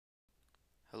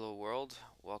Hello world,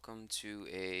 welcome to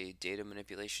a data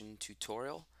manipulation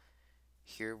tutorial.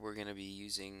 Here we're going to be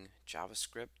using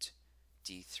JavaScript,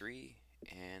 D3,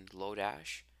 and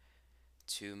lodash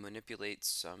to manipulate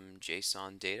some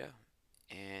JSON data,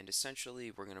 and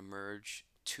essentially we're going to merge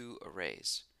two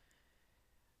arrays.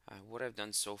 What I've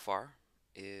done so far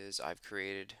is I've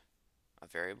created a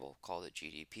variable called a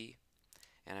GDP,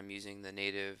 and I'm using the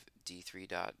native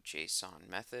d3.json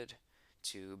method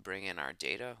to bring in our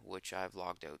data, which I've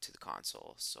logged out to the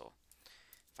console. So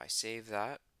if I save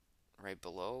that, right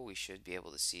below we should be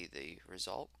able to see the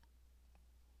result.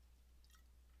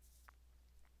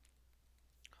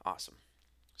 Awesome.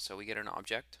 So we get an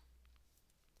object.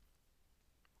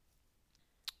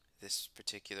 This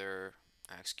particular,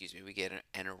 we get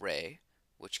an array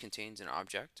which contains an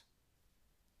object.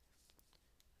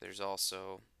 There's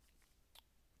also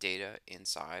data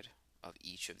inside of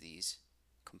each of these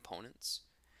components.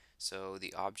 So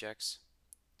the objects,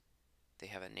 they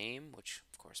have a name which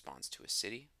corresponds to a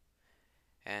city,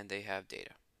 and they have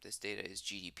data. This data is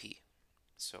GDP.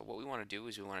 So what we want to do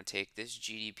is we want to take this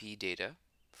GDP data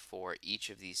for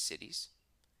each of these cities,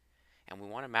 and we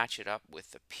want to match it up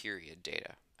with the period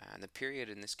data. And the period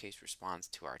in this case responds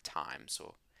to our time.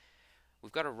 So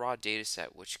we've got a raw data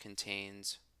set which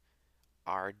contains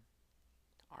our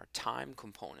time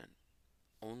component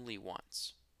only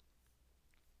once.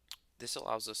 This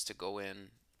allows us to go in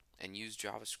and use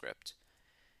JavaScript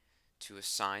to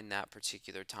assign that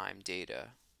particular time data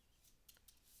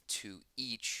to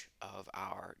each of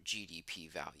our GDP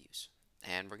values.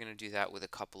 And we're going to do that with a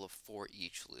couple of for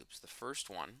each loops. The first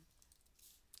one,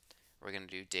 we're going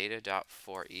to do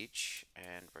data.forEach,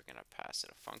 and we're going to pass it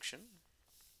a function.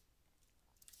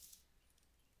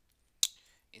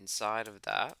 Inside of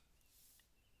that,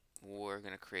 we're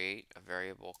going to create a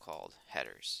variable called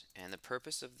headers. And the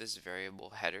purpose of this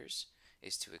variable headers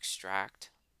is to extract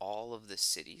all of the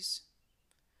cities,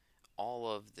 all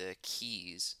of the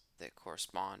keys that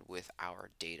correspond with our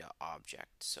data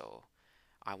object. So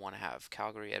I want to have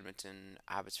Calgary, Edmonton,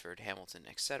 Abbotsford, Hamilton,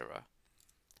 etc.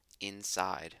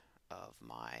 inside of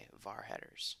my var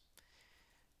headers.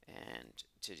 And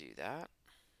to do that,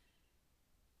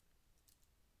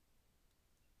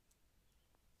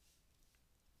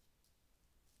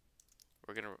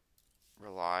 we're going to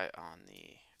rely on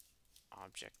the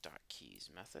object.keys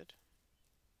method,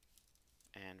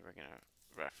 and we're going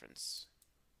to reference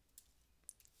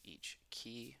each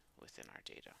key within our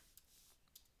data.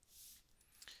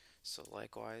 So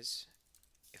likewise,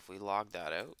 if we log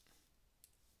that out,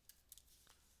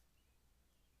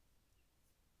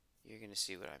 you're going to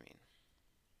see what I mean.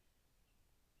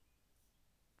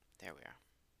 There we are.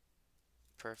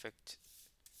 Perfect.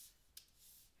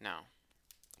 Now,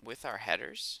 with our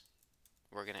headers,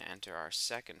 we're going to enter our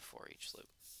second for each loop.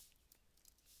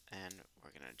 And we're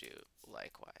going to do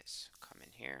likewise. Come in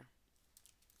here,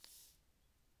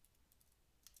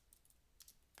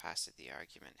 pass it the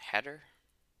argument header.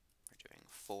 We're doing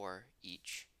for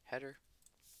each header.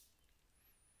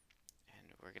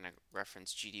 And we're going to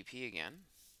reference GDP again.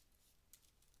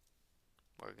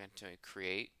 We're going to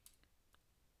create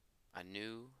a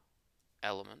new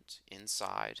element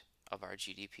inside of our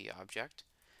GDP object.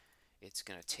 It's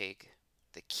going to take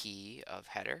the key of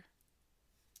header,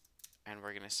 and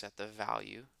we're going to set the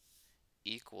value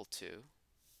equal to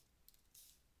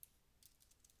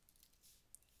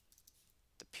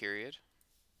the period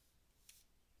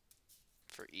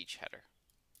for each header.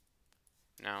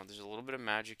 Now there's a little bit of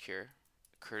magic here,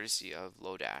 courtesy of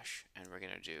lodash, and we're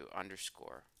going to do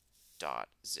underscore dot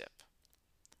zip.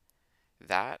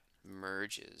 That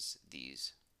merges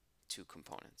these two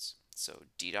components. So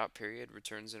d dot period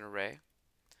returns an array,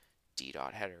 d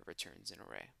dot header returns an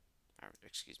array.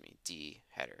 D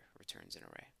header returns an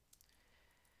array.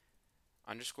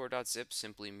 Underscore dot zip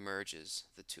simply merges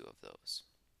the two of those.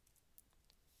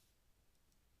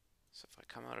 So if I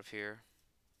come out of here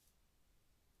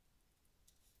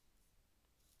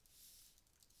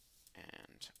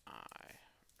and I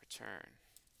return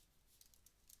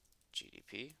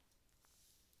GDP,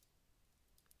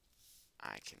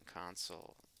 I can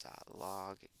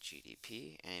console.log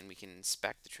GDP, and we can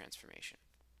inspect the transformation.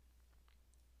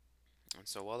 And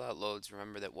so while that loads,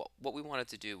 remember that what we wanted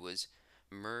to do was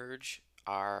merge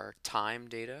our time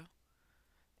data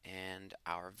and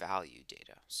our value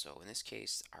data. So in this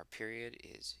case, our period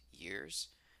is years,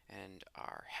 and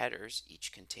our headers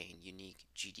each contain unique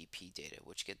GDP data,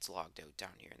 which gets logged out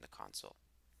down here in the console.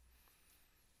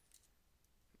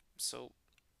 So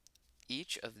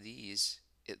each of these,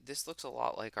 this looks a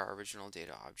lot like our original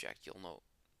data object, you'll note.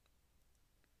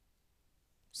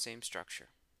 Same structure.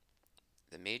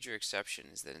 The major exception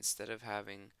is that instead of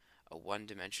having a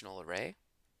one-dimensional array,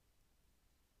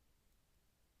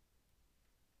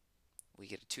 we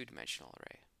get a two-dimensional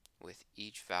array with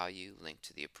each value linked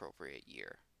to the appropriate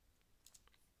year.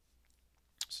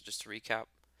 So just to recap,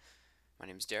 my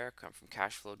name is Derek. I'm from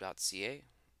cacheflow.ca.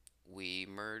 We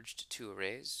merged two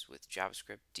arrays with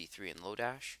JavaScript, D3, and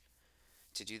lodash.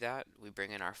 To do that, we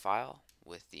bring in our file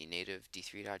with the native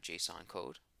d3.json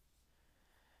code.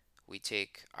 We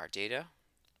take our data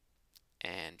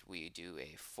and we do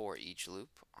a for each loop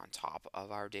on top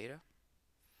of our data.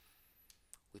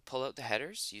 We pull out the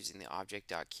headers using the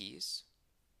object.keys.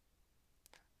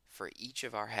 For each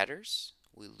of our headers,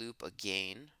 we loop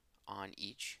again on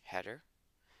each header,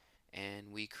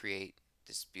 and we create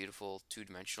this beautiful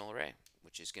two-dimensional array,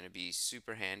 which is going to be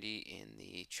super handy in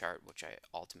the chart which I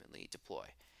ultimately deploy.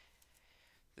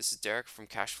 This is Derek from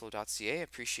cacheflow.ca. I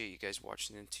appreciate you guys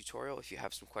watching the tutorial. If you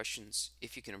have some questions,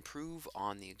 if you can improve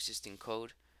on the existing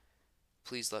code,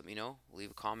 please let me know.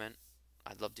 Leave a comment.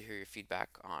 I'd love to hear your feedback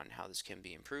on how this can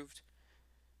be improved.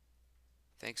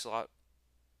 Thanks a lot.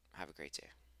 Have a great day.